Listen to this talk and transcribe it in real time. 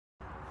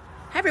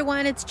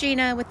everyone, it's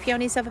Gina with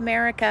Peonies of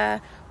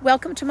America.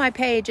 Welcome to my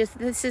page. If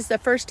this is the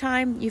first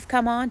time you've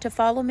come on to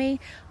follow me,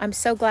 I'm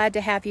so glad to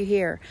have you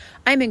here.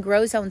 I'm in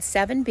Grow Zone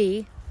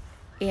 7B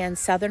in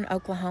southern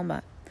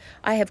Oklahoma.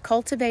 I have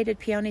cultivated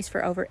peonies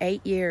for over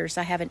 8 years.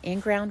 I have an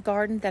in-ground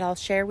garden that I'll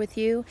share with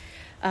you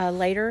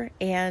later,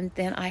 and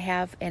then I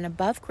have an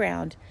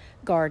above-ground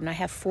garden. I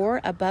have 4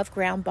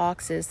 above-ground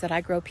boxes that I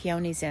grow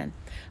peonies in.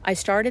 I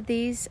started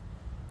these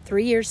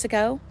 3 years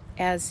ago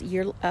as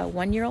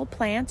 1-year-old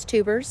plants,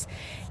 tubers,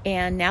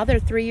 and now they're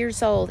 3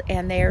 years old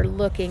and they're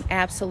looking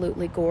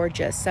absolutely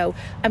gorgeous. So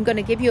I'm going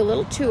to give you a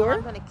little tour.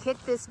 I'm going to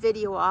kick this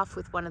video off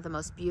with one of the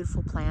most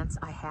beautiful plants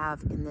I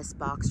have in this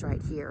box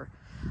right here.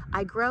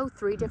 I grow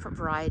 3 different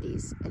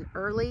varieties, an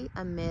early,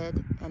 a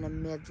mid, and a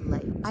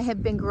mid-late. I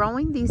have been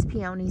growing these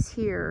peonies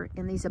here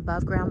in these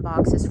above ground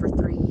boxes for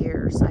 3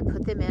 years. I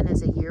put them in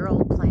as a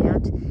year-old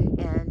plant,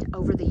 and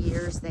over the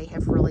years they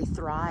have really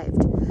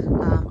thrived.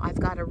 I've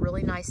got a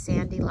really nice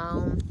sandy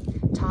loam,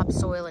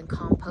 topsoil, and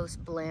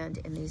compost blend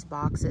in these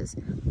boxes.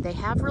 They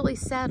have really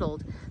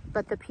settled,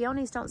 but the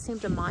peonies don't seem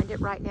to mind it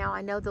right now.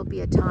 I know there'll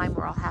be a time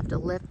where I'll have to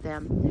lift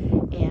them,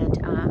 and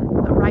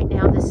but right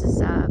now this is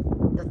the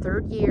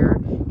 3rd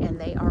year, and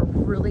they are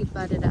really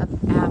budded up,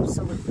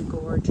 absolutely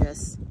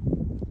gorgeous.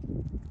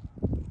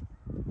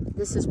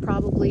 This is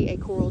probably a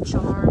coral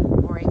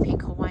charm or a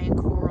pink Hawaiian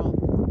coral.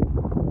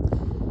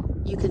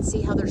 You can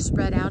see how they're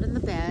spread out in the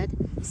bed.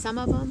 Some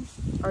of them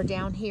are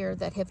down here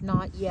that have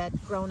not yet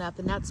grown up,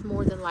 and that's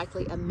more than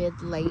likely a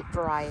mid-late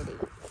variety.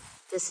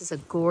 This is a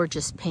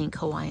gorgeous pink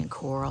Hawaiian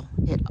coral.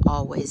 It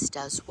always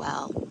does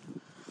well.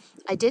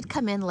 I did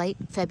come in late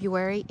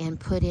February and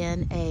put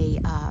in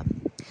a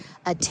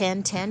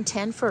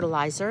 10-10-10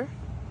 fertilizer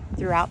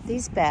throughout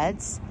these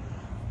beds,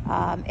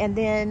 and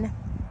then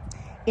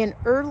in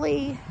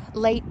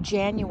late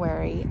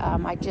January,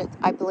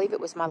 I believe it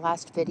was my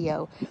last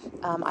video,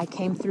 I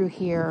came through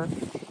here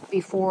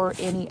before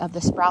any of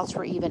the sprouts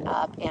were even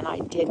up, and I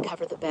did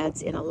cover the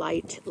beds in a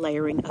light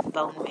layering of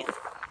bone meal.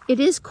 It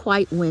is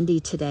quite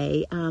windy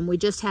today. We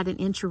just had an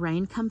inch of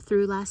rain come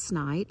through last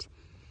night,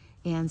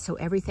 and so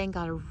everything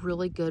got a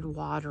really good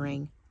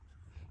watering.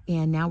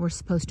 And now we're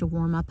supposed to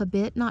warm up a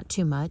bit, not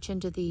too much,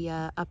 into the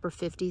upper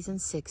 50s and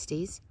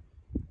 60s.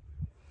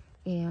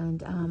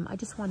 And I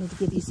just wanted to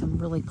give you some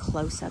really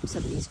close-ups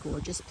of these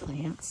gorgeous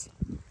plants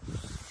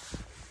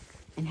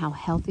and how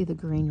healthy the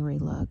greenery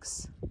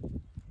looks.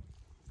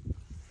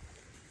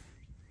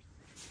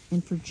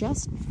 And for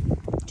just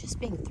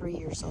being 3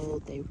 years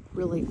old, they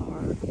really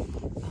are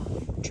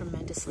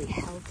tremendously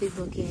healthy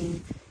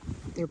looking.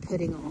 They're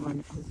putting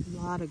on a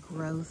lot of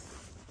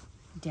growth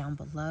down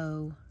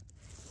below.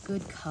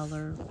 Good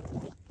color.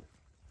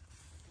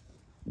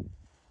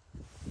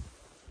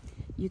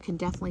 You can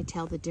definitely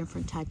tell the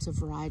different types of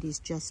varieties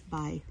just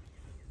by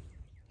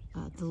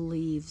the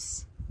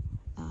leaves,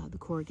 the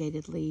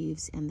corrugated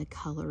leaves, and the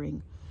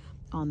coloring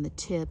on the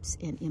tips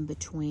and in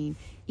between.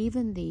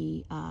 Even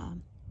the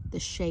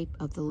shape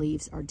of the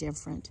leaves are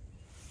different.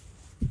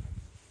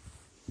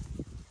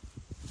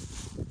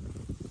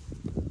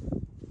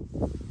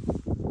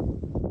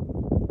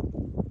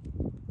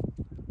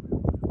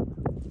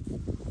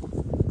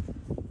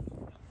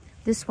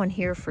 This one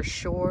here for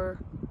sure,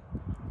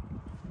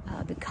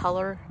 the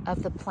color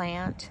of the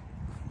plant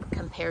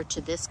compared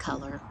to this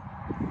color.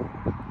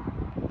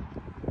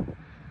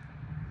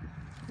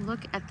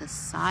 Look at the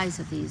size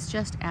of these,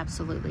 just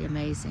absolutely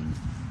amazing.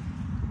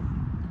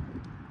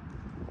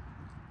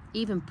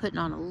 Even putting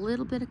on a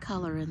little bit of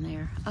color in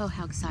there. Oh,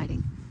 how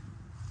exciting.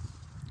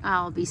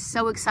 I'll be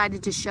so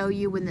excited to show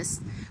you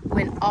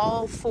when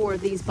all 4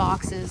 of these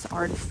boxes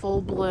are in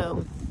full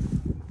bloom.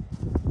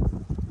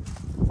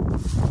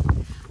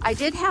 I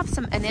did have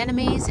some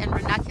anemones and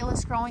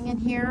ranunculus growing in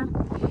here,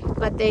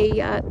 but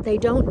they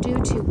don't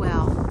do too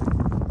well.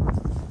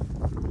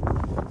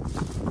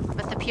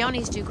 But the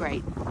peonies do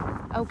great.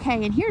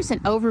 Okay, and here's an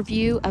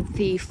overview of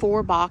the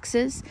 4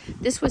 boxes.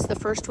 This was the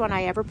first one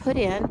I ever put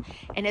in,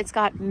 and it's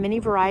got many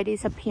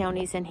varieties of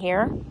peonies in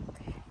here,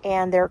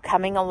 and they're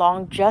coming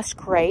along just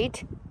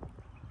great.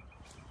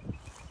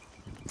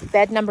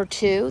 Bed number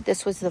 2,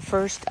 this was the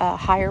first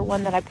higher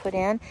one that I put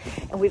in,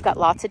 and we've got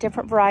lots of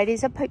different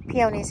varieties of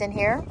peonies in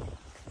here.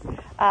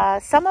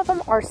 Some of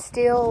them are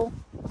still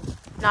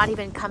not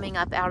even coming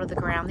up out of the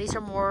ground. These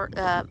are more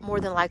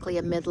than likely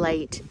a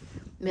mid-late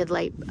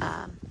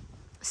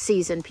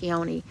season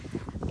peony,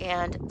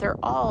 and they're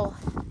all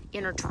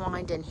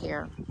intertwined in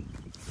here.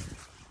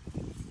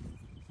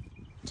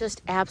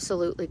 Just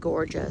absolutely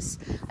gorgeous.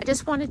 I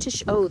just wanted to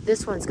show, oh,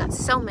 this one's got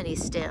so many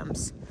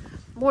stems,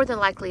 more than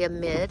likely a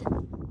mid.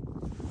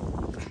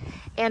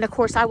 And of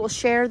course I will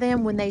share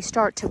them when they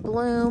start to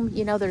bloom.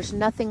 You know, there's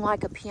nothing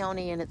like a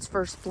peony in its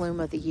first bloom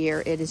of the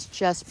year. It is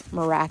just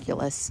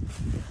miraculous.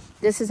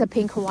 This is a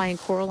pink Hawaiian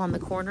coral on the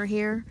corner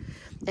here,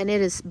 and it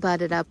is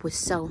budded up with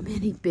so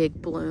many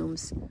big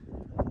blooms.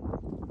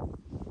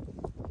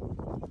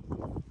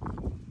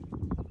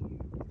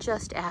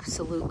 Just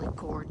absolutely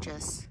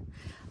gorgeous.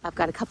 I've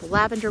got a couple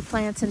lavender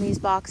plants in these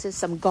boxes,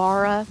 some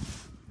Gara.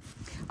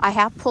 I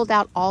have pulled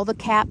out all the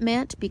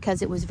catmint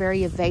because it was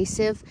very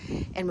invasive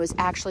and was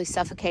actually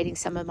suffocating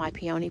some of my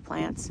peony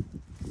plants.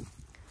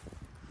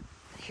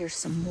 Here's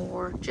some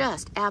more,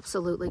 just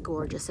absolutely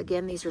gorgeous.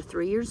 Again, these are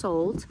 3 years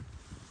old.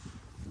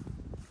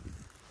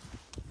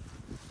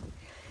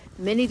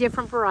 Many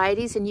different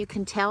varieties, and you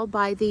can tell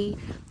by the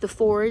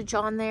forage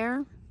on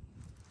there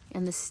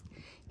and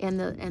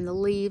the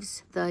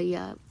leaves.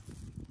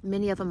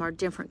 Many of them are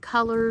different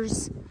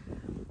colors,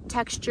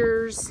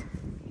 textures.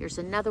 Here's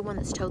another one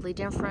that's totally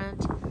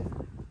different.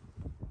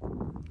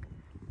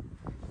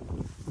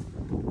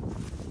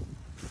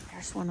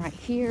 There's one right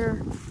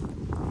here.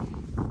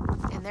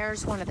 And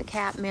there's one of the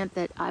catmint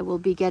that I will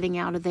be getting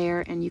out of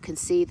there, and you can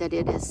see that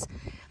it is,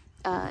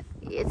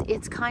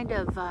 it's kind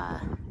of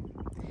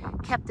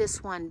kept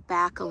this one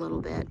back a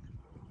little bit.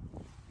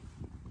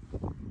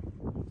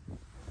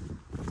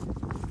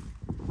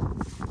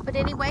 But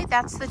anyway,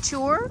 that's the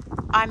tour.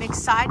 I'm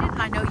excited,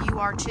 and I know you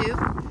are too,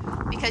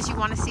 because you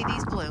want to see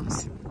these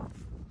blooms.